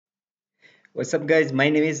What's up, guys? My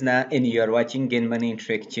name is Na, and you are watching Gain Money in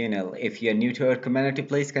Trick channel. If you are new to our community,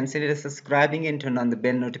 please consider subscribing and turn on the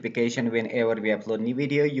bell notification whenever we upload new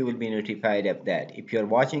video. You will be notified of that. If you are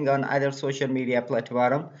watching on other social media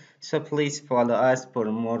platform, so please follow us for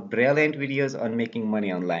more brilliant videos on making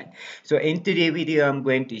money online. So in today's video, I'm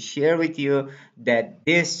going to share with you that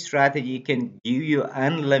this strategy can give you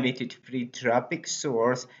unlimited free traffic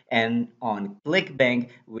source and on Clickbank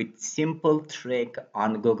with simple trick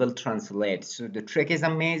on Google Translate. So the trick is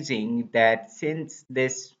amazing that since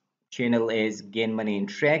this channel is gain money in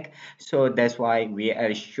trick, so that's why we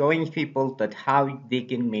are showing people that how they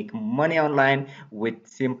can make money online with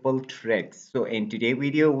simple tricks. So in today's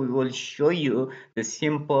video we will show you the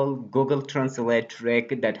simple Google Translate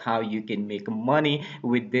trick that how you can make money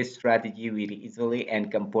with this strategy very easily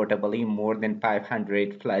and comfortably, more than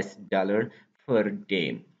 $500+ per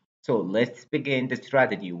day. So let's begin the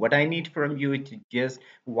strategy. What I need from you to just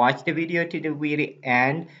watch the video to the very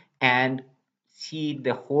end and see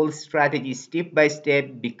the whole strategy step by step,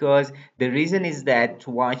 because the reason is that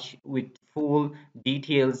to watch with full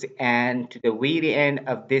details and to the very end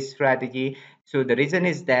of this strategy. So the reason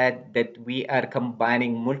is that we are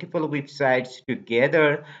combining multiple websites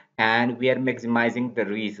together and we are maximizing the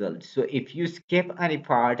results. So if you skip any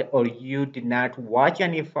part or you did not watch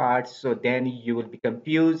any part, so then you will be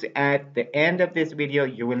confused at the end of this video.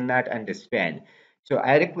 You will not understand. So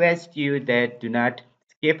I request you that do not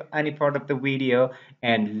skip any part of the video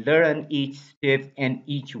and learn each step and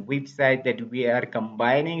each website that we are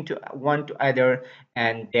combining to one to other,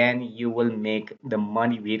 and then you will make the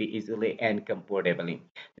money very easily and comfortably.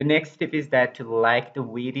 The next step is that to like the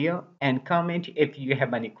video and comment if you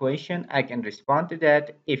have any question. I can respond to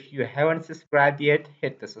that. If you haven't subscribed yet,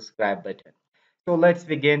 hit the subscribe button. So let's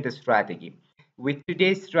begin the strategy. With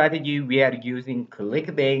today's strategy, we are using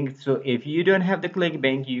Clickbank. So if you don't have the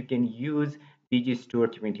Clickbank, you can use Digistore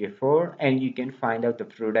 24 and you can find out the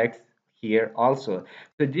products here also.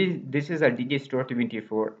 So this is a Digistore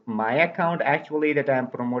 24 my account actually that I'm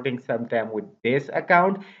promoting sometime with this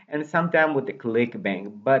account and sometime with the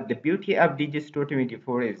Clickbank. But the beauty of Digistore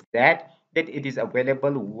 24 is that it is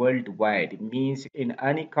available worldwide. It means in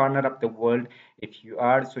any corner of the world if you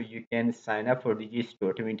are, so you can sign up for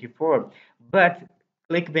Digistore 24. But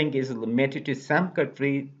Clickbank is limited to some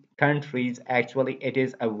countries. Actually, it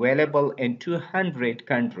is available in 200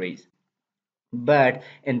 countries, but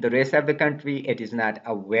in the rest of the country it is not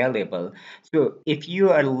available. So if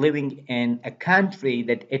you are living in a country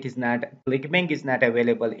that it is not, Clickbank is not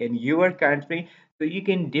available in your country, so you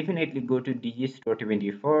can definitely go to Digistore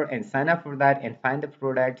 24 and sign up for that and find the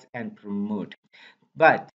products and promote.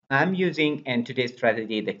 But I'm using in today's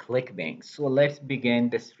strategy the Clickbank. So let's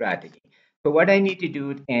begin the strategy. So what I need to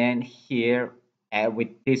do, and here with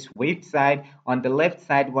this website on the left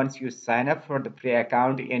side, once you sign up for the free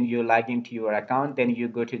account and you log into your account, then you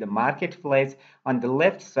go to the marketplace. On the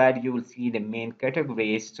left side you will see the main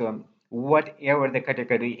categories. So whatever the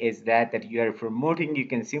category is that you are promoting, you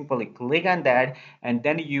can simply click on that and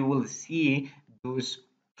then you will see those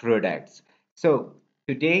products. So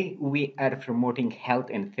today we are promoting health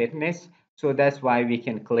and fitness, so that's why we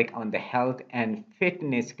can click on the health and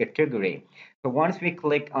fitness category. So once we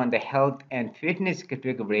click on the health and fitness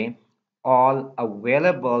category, all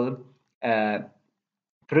available uh,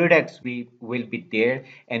 products we will be there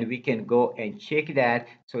and we can go and check that.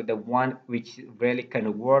 So the one which really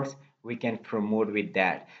converts, we can promote with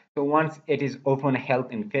that. So once it is open health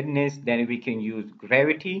and fitness, then we can use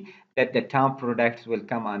gravity, that the top products will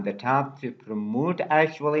come on the top to promote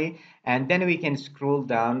actually. And then we can scroll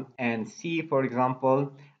down and see, for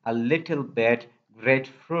example, a little bit great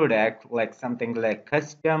product like something like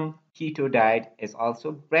custom keto diet is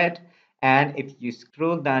also great. And if you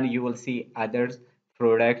scroll down you will see others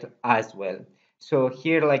product as well. So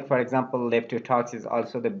here, like for example, leptotox is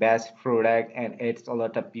also the best product and it's a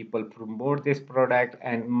lot of people promote this product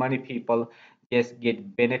and many people just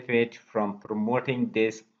get benefit from promoting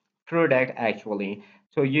this product actually.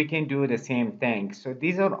 So you can do the same thing. So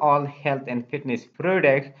these are all health and fitness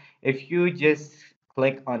products. If you just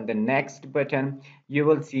click on the next button, you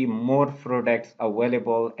will see more products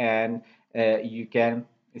available and you can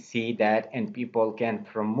see that and people can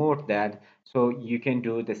promote that. So you can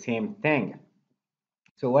do the same thing.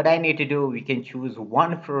 So what I need to do, we can choose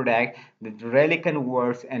one product that really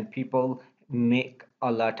converts and people make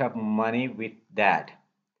a lot of money with that.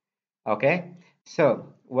 Okay,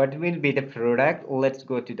 so what will be the product? Let's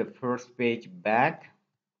go to the first page back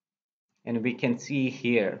and we can see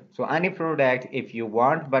here. So any product if you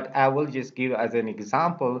want, but I will just give as an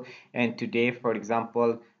example. And today, for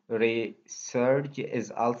example, research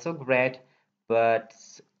is also great, but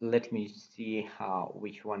let me see how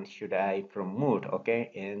which one should I promote. Okay,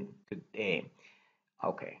 in today.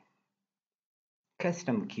 Okay,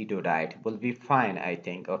 custom keto diet will be fine, I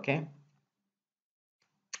think. Okay.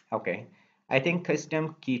 Okay, I think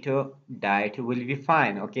custom keto diet will be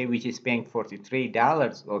fine. Okay, which is paying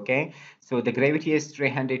 $43. Okay, so the gravity is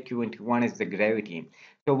 321 is the gravity.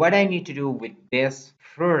 So what I need to do with this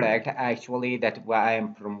product actually that what I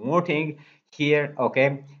am promoting here.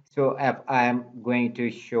 Okay, so if I'm going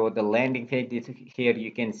to show the landing page, here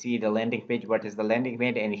you can see the landing page. What is the landing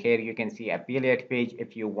page? And here you can see affiliate page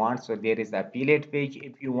if you want. So there is the affiliate page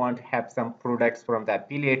if you want to have some products from the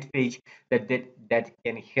affiliate page that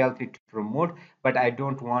can help you to promote. But I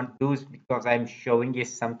don't want those because I'm showing you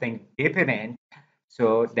something different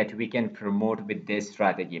so that we can promote with this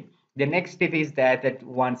strategy. The next step is that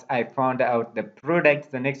once I found out the products,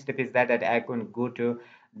 the next step is that I can go to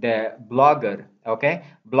the blogger. Okay,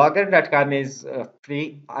 blogger.com is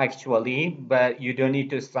free actually, but you don't need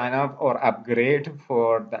to sign up or upgrade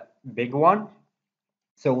for the big one.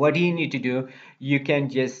 So what do you need to do? You can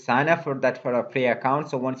just sign up for that for a free account.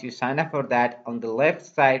 So once you sign up for that, on the left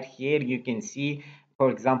side here you can see, for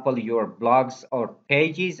example, your blogs or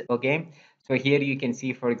pages. Okay, so here you can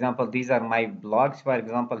see, for example, these are my blogs, for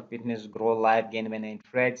example, fitness, grow, life, gain, win, and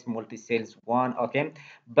trades, multi-sales one. Okay,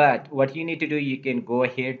 but what you need to do, you can go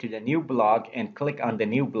here to the new blog and click on the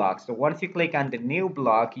new blog. So once you click on the new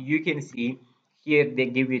blog, you can see here they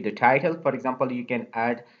give you the title. For example, you can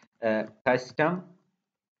add custom,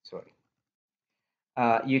 sorry,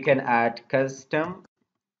 you can add custom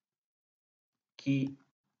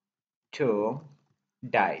keto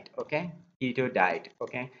diet. Okay, keto diet.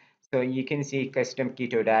 Okay, so you can see custom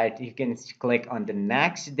keto diet. You can click on the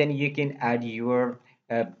next, then you can add your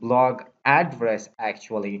blog address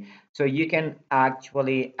actually. So you can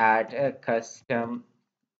actually add a custom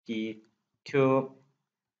keto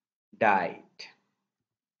diet.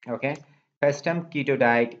 Okay, custom keto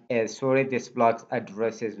diet is sorry, this blog's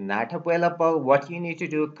address is not available. What you need to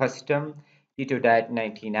do, custom keto diet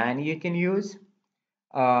 99 you can use.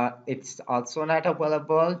 It's also not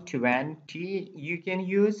available. 20 you can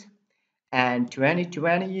use, and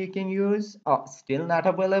 2020 you can use. Still not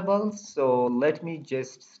available. So let me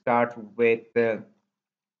just start with uh,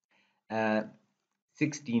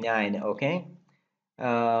 69. Okay.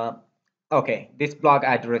 uh, okay, this blog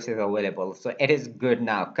address is available, so it is good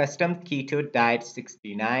now. Custom keto diet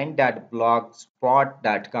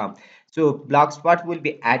 69.blogspot.com. So blogspot will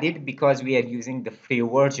be added because we are using the free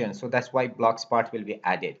version, so that's why blogspot will be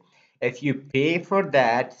added. If you pay for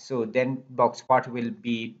that, so then blogspot will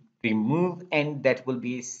be removed, and that will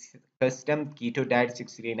be custom keto diet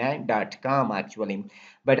 69.com actually.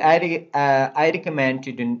 But I recommend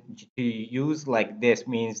to use like this,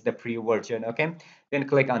 means the free version. Okay, then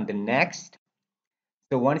click on the next.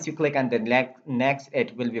 So once you click on the next,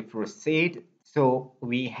 it will be proceed. So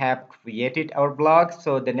we have created our blog.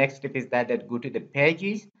 So the next step is that go to the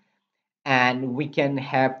pages, and we can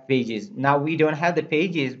have pages. Now we don't have the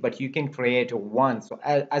pages, but you can create one. So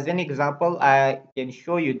as an example, I can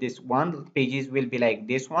show you this one. Pages will be like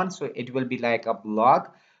this one, so it will be like a blog.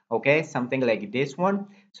 Okay, something like this one.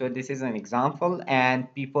 So this is an example,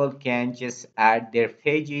 and people can just add their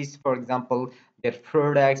pages, for example, their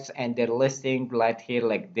products and their listing right here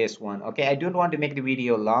like this one. Okay, I don't want to make the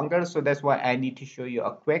video longer, so that's why I need to show you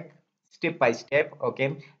a quick step by step.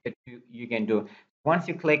 Okay, that you can do. Once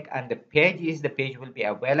you click on the pages, the page will be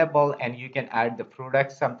available, and you can add the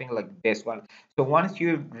product, something like this one. So once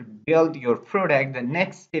you build your product, the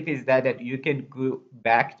next step is that you can go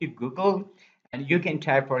back to Google, and you can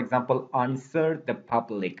type, for example, answer the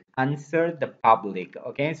public, answer the public.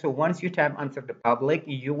 Okay, so once you type answer the public,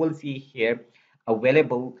 you will see here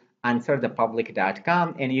available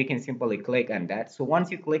answerthepublic.com, and you can simply click on that. So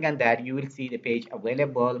once you click on that, you will see the page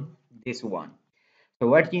available, this one. So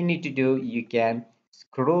what you need to do, you can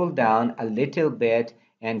scroll down a little bit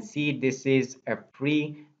and see this is a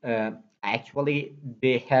free. Actually,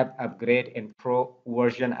 they have upgrade and pro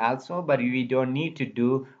version also, but we don't need to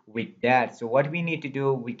do with that. So what we need to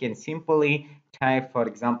do, we can simply type, for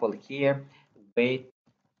example, here, wait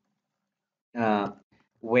uh,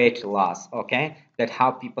 weight loss. Okay, that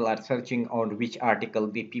how people are searching, on which article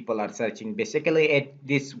the people are searching. Basically at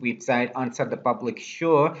this website answer the public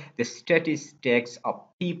show the statistics of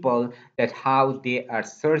people, that how they are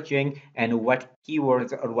searching and what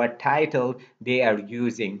keywords or what title they are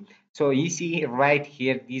using. So you see right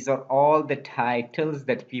here, these are all the titles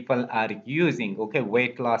that people are using. Okay,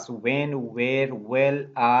 weight loss, when, where, well,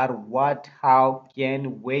 are, what, how,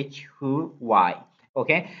 can, which, who, why.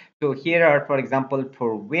 Okay, so here are, for example,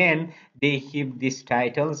 for when they give these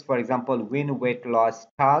titles, for example, when weight loss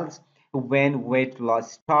stalls, when weight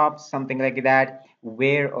loss stops, something like that,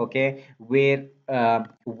 where, okay, where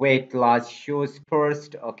weight loss shows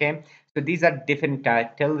first. Okay, so these are different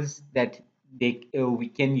titles that we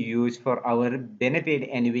can use for our benefit,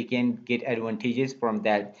 and we can get advantages from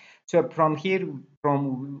that. So from here,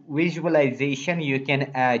 from visualization, you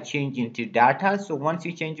can change into data. So once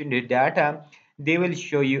you change into data, they will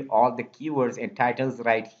show you all the keywords and titles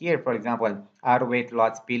right here. For example, our weight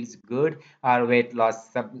loss feels good, our weight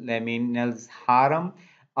loss subliminals harm,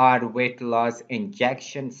 our weight loss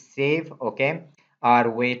injection safe, okay, our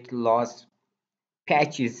weight loss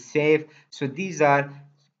patch is safe. So these are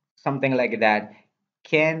something like that.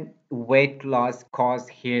 Can weight loss cause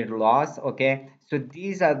hair loss? Okay, so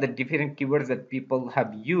these are the different keywords that people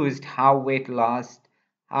have used. How weight loss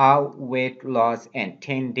in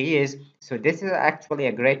 10 days. So this is actually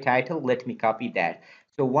a great title. Let me copy that.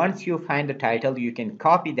 So once you find the title, you can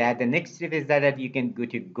copy that. The next step is that you can go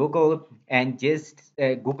to Google and just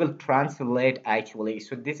Google Translate actually.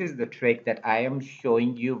 So this is the trick that I am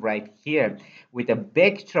showing you right here with a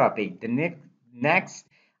big topic. The next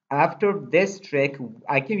after this trick,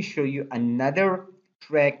 I can show you another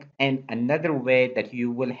trick and another way that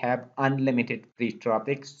you will have unlimited free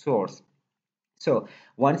topic source. So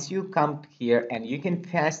once you come here and you can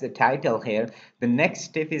pass the title here, the next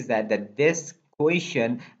step is that this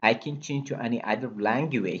question I can change to any other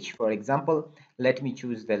language. For example, let me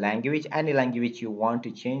choose the language, any language you want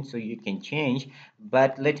to change, so you can change,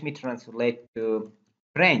 but let me translate to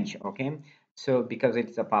French. Okay, so because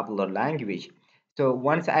it's a popular language. So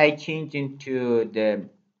once I change into the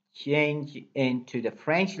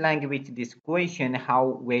French language this question, how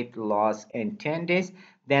weight loss intended,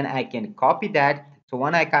 then I can copy that. So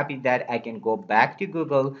when I copy that, I can go back to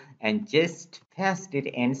Google and just paste it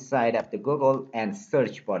inside of the Google and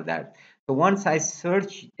search for that. So once I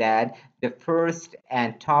search that, the first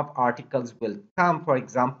and top articles will come, for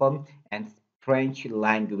example, and French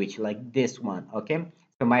language like this one. Okay,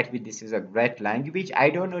 so might be this is a great language.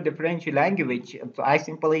 I don't know the French language, so I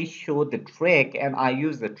simply show the trick and I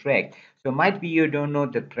use the trick. So might be you don't know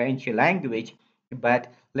the French language,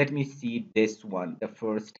 but let me see this one, the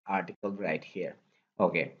first article right here.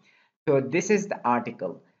 Okay, so this is the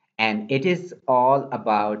article and it is all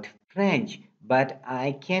about French, but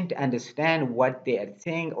I can't understand what they are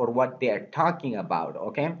saying or what they are talking about.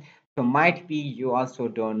 Okay, so might be you also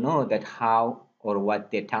don't know that how or what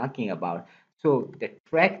they're talking about. So the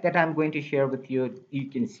trick that I'm going to share with you, you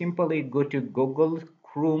can simply go to Google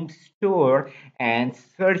Chrome store and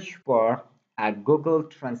search for a Google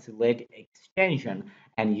Translate extension,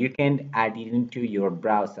 and you can add it into your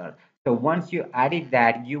browser. So once you added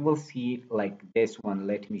that, you will see like this one.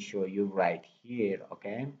 Let me show you right here.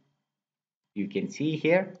 Okay, you can see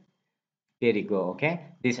here. There you go. Okay,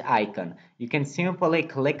 this icon, you can simply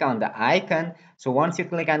click on the icon. So once you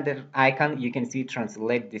click on the icon, you can see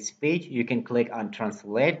translate this page. You can click on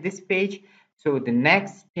translate this page. So the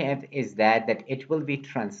next step is that it will be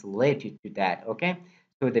translated to that. Okay,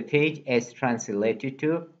 so the page is translated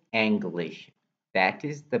to English. That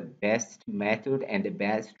is the best method and the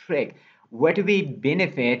best trick. What we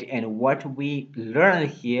benefit and what we learn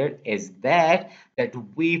here is that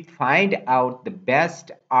we find out the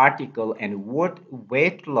best article and what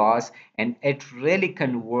weight loss, and it really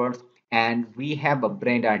converts, and we have a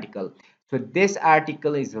brand article. So this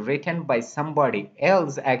article is written by somebody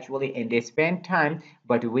else actually, and they spend time,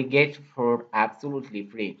 but we get for absolutely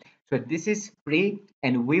free. So this is free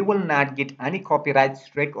and we will not get any copyright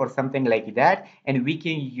strike or something like that, and we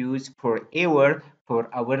can use forever for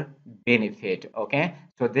our benefit. Okay,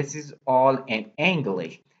 so this is all in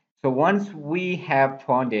English. So once we have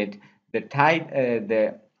found it, the type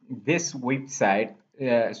the this website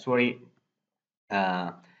sorry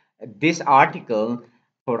uh, this article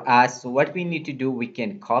for us, so what we need to do, we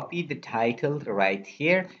can copy the title right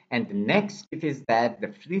here, and the next step is that the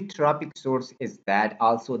free topic source is that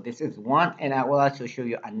also this is one, and I will also show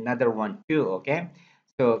you another one too. Okay,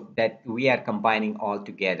 so that we are combining all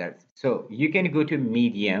together. So you can go to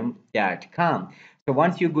medium.com. So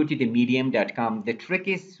once you go to the medium.com, the trick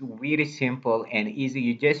is very simple and easy.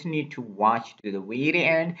 You just need to watch to the very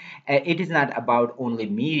end. It is not about only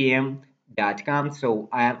medium.com. So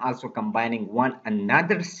I am also combining one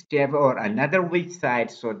another step or another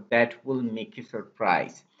website, so that will make you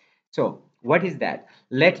surprised. So what is that?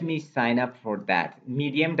 Let me sign up for that.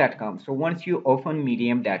 Medium.com. So once you open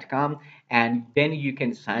medium.com, and then you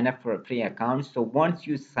can sign up for a free account. So once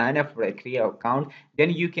you sign up for a free account,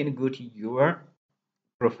 then you can go to your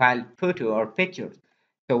profile photo or pictures.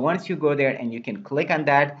 So once you go there and you can click on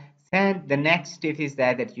that, then the next step is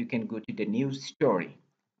that you can go to the news story.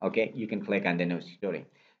 Okay, you can click on the news story.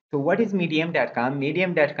 So what is medium.com?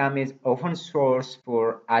 Medium.com is open source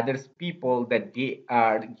for other people that they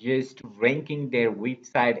are just ranking their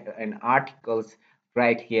website and articles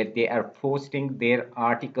right here. They are posting their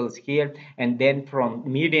articles here, and then from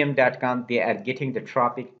medium.com they are getting the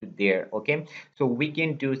traffic to there. Okay, so we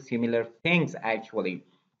can do similar things actually.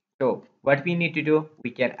 So what we need to do,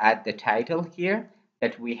 we can add the title here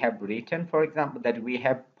that we have written, for example, that we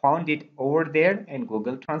have found it over there in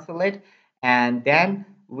Google Translate. And then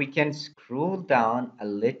we can scroll down a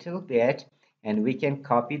little bit and we can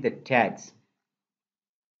copy the tags.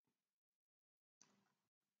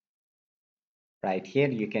 Right here,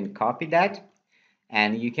 you can copy that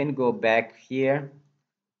and you can go back here.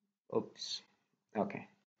 Oops. Okay.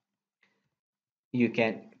 You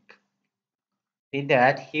can see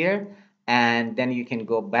that here, and then you can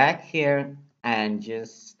go back here and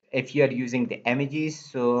just, if you are using the images,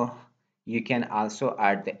 so you can also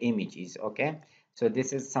add the images. Okay, so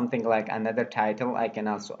this is something like another title I can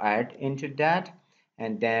also add into that,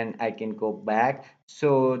 and then I can go back.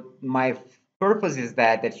 So my purpose is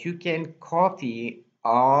that you can copy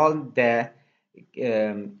all the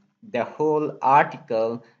whole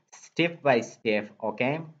article step by step.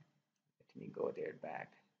 Okay, let me go there back.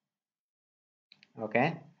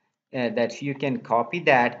 Okay, that you can copy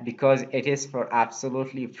that because it is for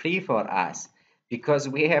absolutely free for us, because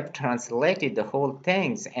we have translated the whole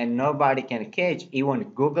things and nobody can catch, even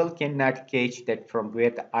Google cannot catch that from where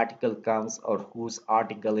the article comes or whose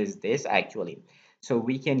article is this actually. So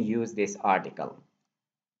we can use this article.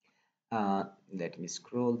 Let me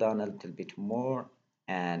scroll down a little bit more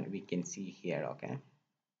and we can see here. Okay,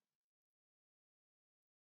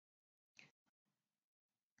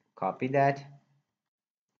 copy that.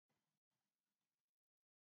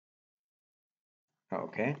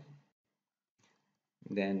 Okay,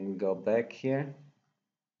 then go back here.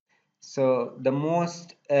 So the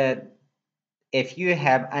most if you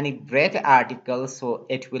have any great article, so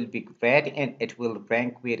it will be great and it will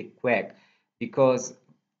rank very quick, because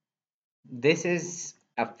this is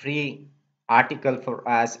a free article for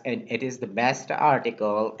us and it is the best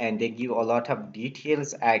article and they give a lot of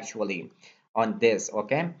details actually on this.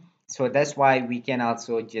 Okay, so that's why we can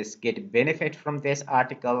also just get benefit from this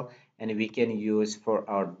article and we can use for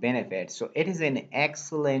our benefit. So it is an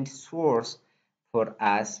excellent source for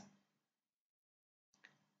us.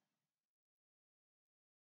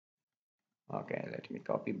 Okay, let me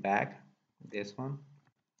copy back this one,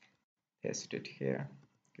 paste it here,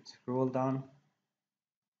 scroll down.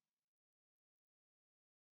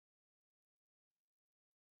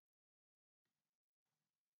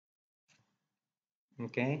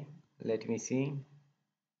 Okay, let me see.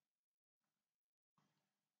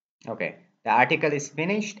 Okay, the article is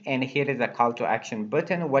finished and here is a call to action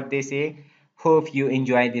button. What they say: hope you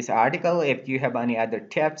enjoyed this article. If you have any other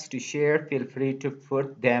tips to share, feel free to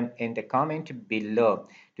put them in the comment below.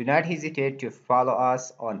 Do not hesitate to follow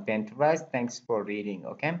us on Pinterest. Thanks for reading.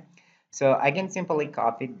 Okay, so I can simply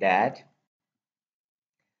copy that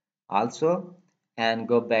also and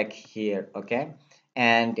go back here. Okay,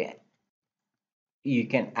 and you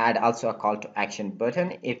can add also a call to action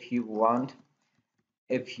button if you want,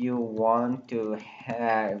 to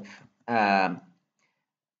have a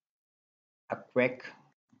quick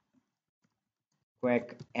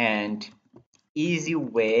and easy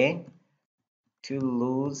way to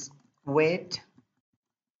lose weight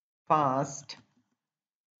fast,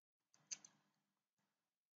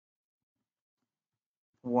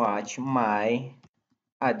 watch my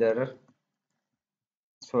other,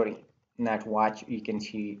 sorry, not watch, you can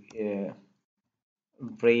see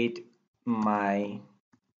read my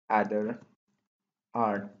other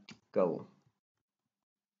article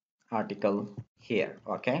here.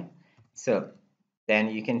 Okay, so then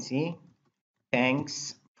you can see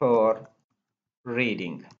thanks for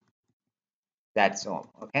reading. That's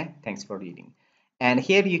all. Okay, thanks for reading. And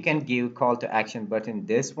here you can give call to action button,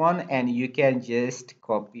 this one, and you can just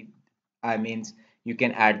copy, I mean, you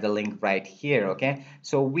can add the link right here. Okay,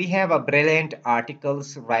 so we have a brilliant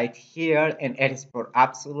articles right here and it is for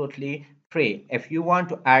absolutely free. If you want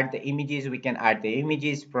to add the images, we can add the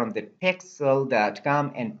images from the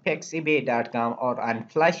pixel.com and pixabay.com or on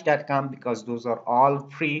flash.com, because those are all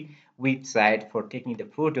free website for taking the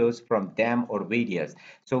photos from them or videos.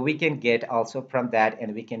 So we can get also from that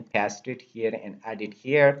and we can paste it here and add it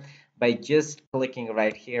here by just clicking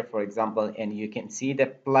right here, for example, and you can see the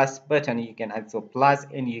plus button. You can also plus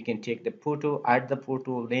and you can take the photo, add the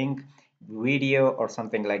photo, link, video or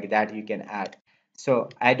something like that you can add. So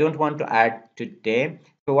I don't want to add today.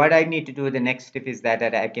 So what I need to do, the next step is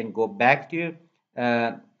that I can go back to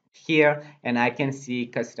uh, here, and I can see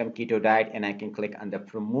custom keto diet, and I can click on the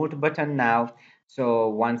promote button now. So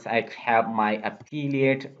once I have my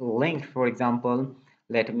affiliate link, for example,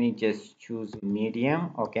 let me just choose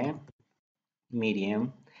medium. Okay,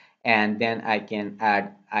 medium, and then I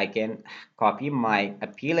can copy my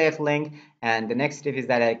affiliate link, and the next step is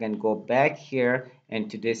that I can go back here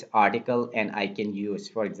into this article, and I can use,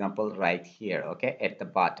 for example, right here, okay, at the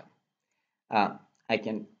bottom. uh, I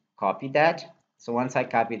can copy that. So once I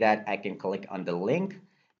copy that, I can click on the link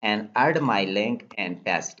and add my link and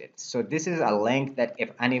paste it. So this is a link that if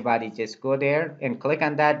anybody just go there and click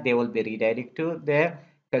on that, they will be redirected to the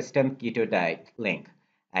custom keto diet link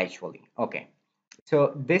actually. Okay,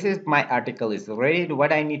 so this is my article is ready.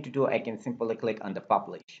 What I need to do, I can simply click on the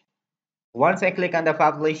publish. Once I click on the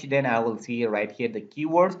publish, then I will see right here the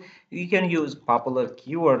keywords. You can use popular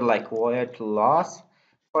keyword like weight loss,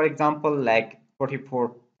 for example, like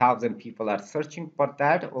 44,000 people are searching for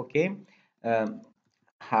that. Okay, um,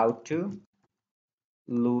 how to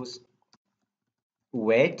lose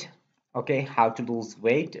weight. Okay, how to lose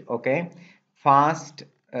weight. Okay, fast,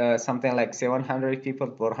 something like 700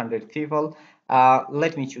 people, 400 people.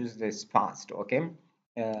 Let me choose this fast. Okay,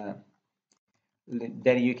 uh,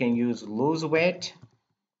 then you can use lose weight,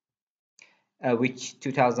 which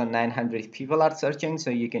 2,900 people are searching, so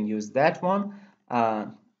you can use that one.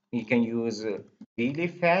 You can use belly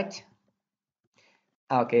fat.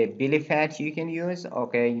 Okay, belly fat you can use.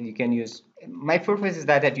 Okay, you can use, my purpose is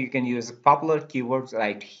that you can use popular keywords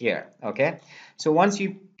right here. Okay, so once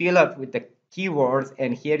you fill up with the keywords,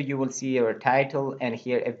 and here you will see your title, and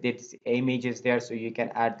here if this image is there, so you can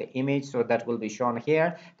add the image, so that will be shown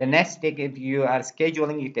here. The next step, if you are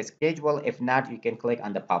scheduling, you can schedule. If not, you can click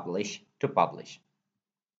on the publish to publish.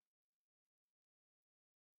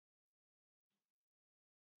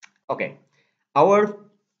 Okay, our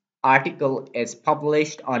article is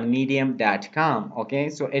published on medium.com. Okay,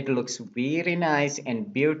 so it looks very nice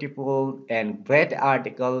and beautiful and great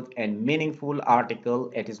article and meaningful article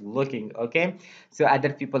it is looking. Okay, so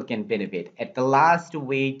other people can benefit. At the last,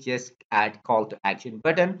 we just add call to action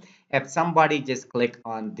button. If somebody just click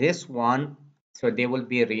on this one, so they will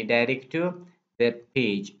be redirected to the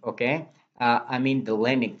page. Okay, I mean the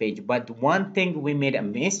landing page. But one thing we made a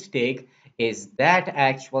mistake is that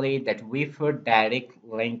actually that we put direct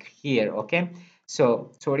link here. Okay, so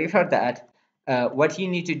sorry for that. What you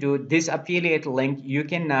need to do, this affiliate link, you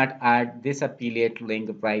cannot add this affiliate link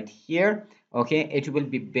right here. Okay, it will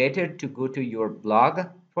be better to go to your blog,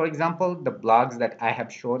 for example, the blogs that I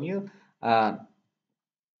have shown you right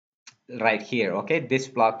here. Okay, this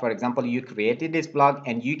blog, for example, you created this blog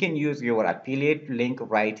and you can use your affiliate link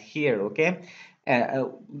right here. Okay,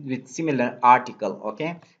 with similar article.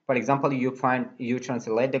 Okay, for example, you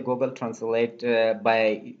translate the Google Translate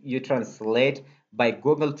by you translate by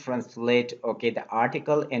Google Translate, okay, the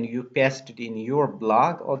article, and you paste it in your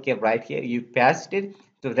blog. Okay, right here you paste it,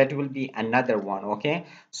 so that will be another one. Okay,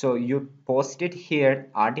 so you post it here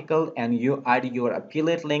article, and you add your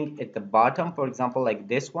affiliate link at the bottom, for example, like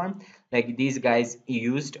this one, like these guys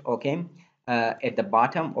used. Okay, at the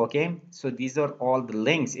bottom. Okay, so these are all the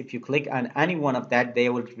links. If you click on any one of that, they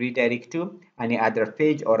will redirect to any other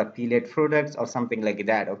page or affiliate products or something like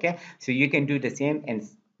that. Okay, so you can do the same and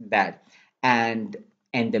that. And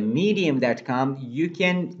the medium.com, you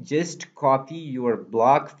can just copy your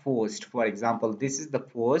blog post. For example, this is the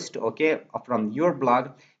post, okay, from your blog,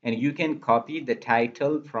 and you can copy the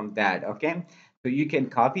title from that. Okay, so you can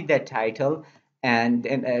copy that title, and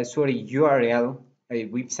sorry, URL, a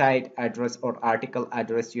website address or article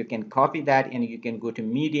address, you can copy that and you can go to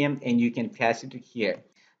medium and you can paste it here.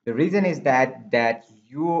 The reason is that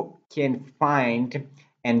you can find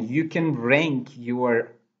and you can rank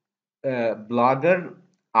your blogger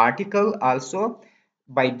article also.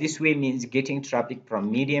 By this way means getting traffic from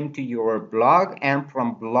medium to your blog, and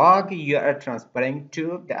from blog you are transferring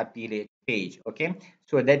to the affiliate page. Okay,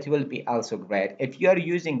 so that will be also great. If you are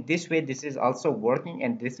using this way, this is also working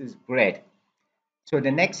and this is great. So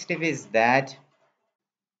the next step is that,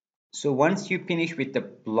 so once you finish with the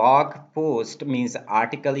blog post, means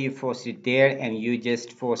article you posted there, and you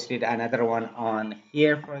just posted another one on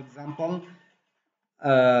here, for example,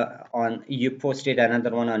 on you posted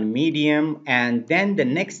another one on medium, and then the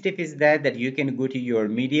next step is that you can go to your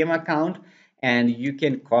medium account and you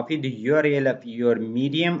can copy the URL of your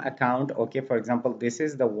medium account. Okay, for example, this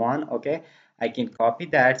is the one. Okay, I can copy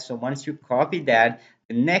that. So once you copy that,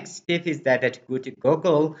 the next step is that go to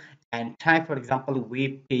Google and type, for example,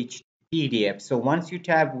 web page PDF. So once you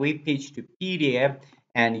type web page to PDF,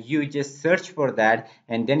 and you just search for that,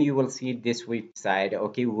 and then you will see this website,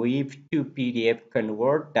 okay, wave to pdf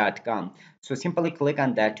convert.com. So simply click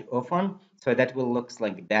on that to open. So that will looks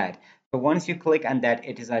like that. So once you click on that,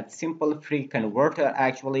 it is a simple free converter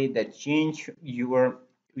actually that change your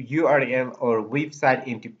URL or website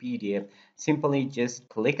into PDF. Simply just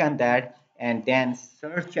click on that and then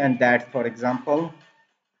search on that, for example,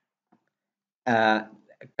 uh,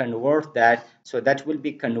 convert that. So that will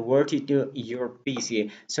be converted to your PC.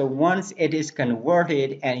 So once it is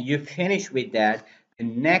converted and you finish with that, the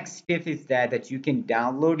next step is that you can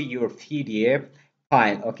download your PDF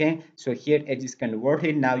file. Okay, so here it is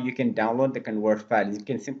converted. Now you can download the convert file. You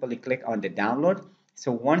can simply click on the download. So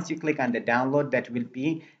once you click on the download, that will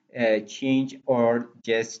be change or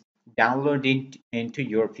just download it into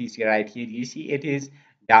your PC. Right here you see it is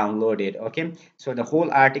downloaded. Okay, so the whole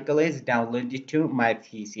article is downloaded to my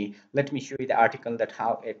PC. Let me show you the article that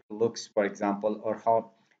how it looks, for example, or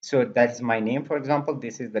how. So that's my name, for example.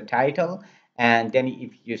 This is the title, and then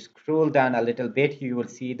if you scroll down a little bit, you will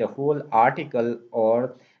see the whole article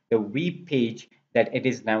or the web page that it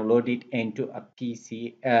is downloaded into a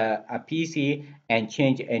PC and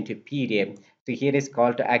change into PDF. So here is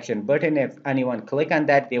call to action button. If anyone click on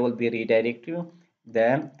that, they will be redirected to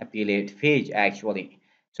the affiliate page actually.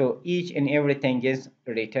 So each and everything is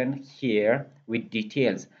written here with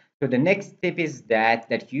details. So the next step is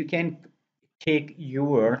that you can take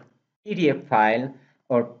your PDF file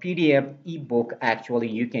or PDF ebook. Actually,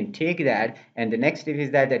 you can take that, and the next step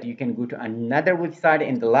is that you can go to another website,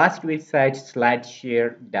 and the last website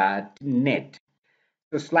slideshare.net.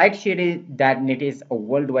 So slideshare.net is a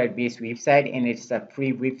worldwide based website, and it's a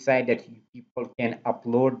free website that people can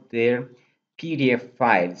upload their PDF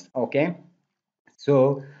files. Okay,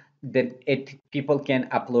 so that it people can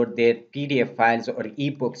upload their PDF files or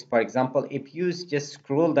ebooks. For example, if you just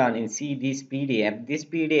scroll down and see this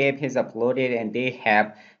PDF is uploaded and they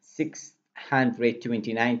have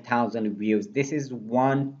 629,000 views. This is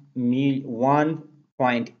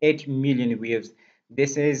 1.8 million views.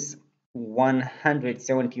 This is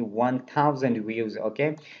 171,000 views.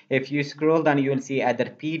 Okay, if you scroll down, you will see other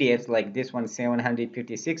PDFs like this one,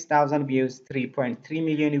 756,000 views, 3.3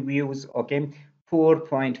 million views. Okay,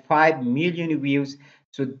 4.5 million views.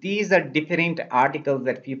 So these are different articles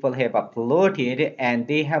that people have uploaded, and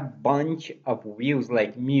they have bunch of views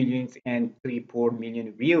like millions and 3 4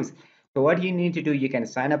 million views. So what you need to do, you can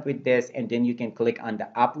sign up with this, and then you can click on the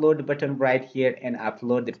upload button right here and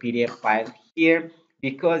upload the PDF file here.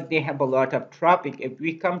 Because they have a lot of traffic, if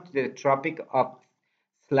we come to the traffic of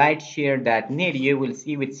slideshare.net, you will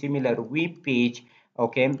see with similar web page.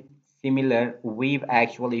 Okay, similar web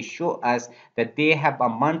actually show us that they have a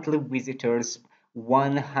monthly visitors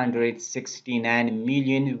 169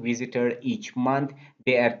 million visitors each month.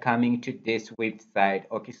 They are coming to this website.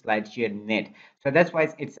 Okay, slideshare.net. So that's why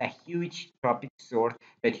it's a huge traffic source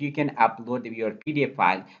that you can upload your PDF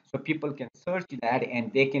file, so people can search that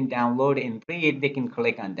and they can download and read. They can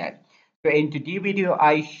click on that. So in today's video,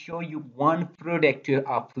 I show you one product to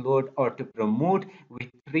upload or to promote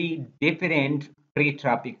with three different free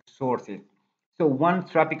traffic sources. So one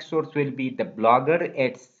traffic source will be the blogger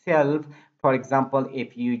itself. For example,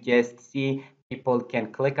 if you just see, people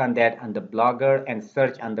can click on that on the blogger and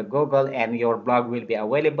search on the Google, and your blog will be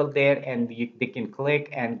available there, and they can click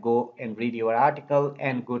and go and read your article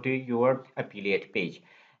and go to your affiliate page.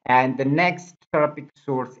 And the next traffic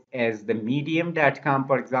source is the medium.com.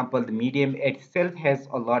 For example, the medium itself has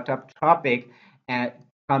a lot of traffic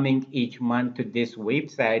coming each month to this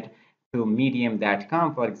website, to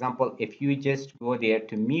medium.com. For example, if you just go there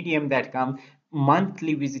to medium.com,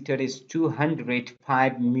 monthly visitor is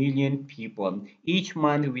 205 million people. Each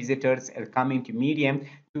month visitors are coming to medium,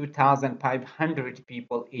 2,500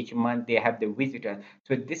 people each month they have the visitor.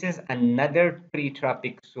 So this is another free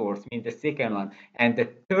traffic source, mean the second one. And the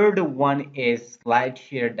third one is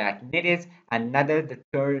slideshare.net, is another, the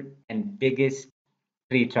third and biggest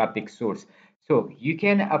free traffic source. So you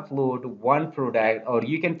can upload one product, or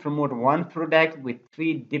you can promote one product with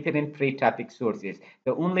three different free traffic sources.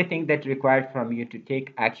 The only thing that required from you to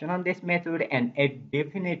take action on this method, and it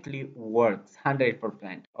definitely works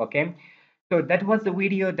 100%. Okay, so that was the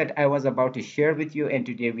video that I was about to share with you in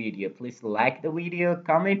today's video. Please like the video,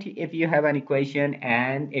 comment if you have any question,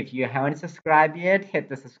 and if you haven't subscribed yet, hit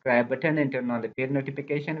the subscribe button and turn on the bell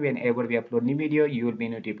notification. Whenever we upload new video, you will be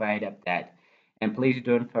notified of that. And please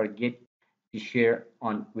don't forget to share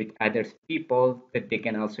on with other people, that they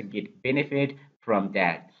can also get benefit from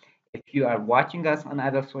that. If you are watching us on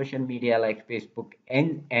other social media like Facebook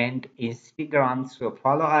and Instagram, so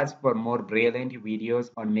follow us for more brilliant videos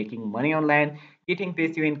on making money online, getting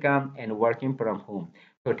passive income, and working from home.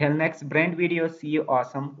 So till next brand video, see you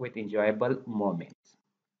awesome with enjoyable moments.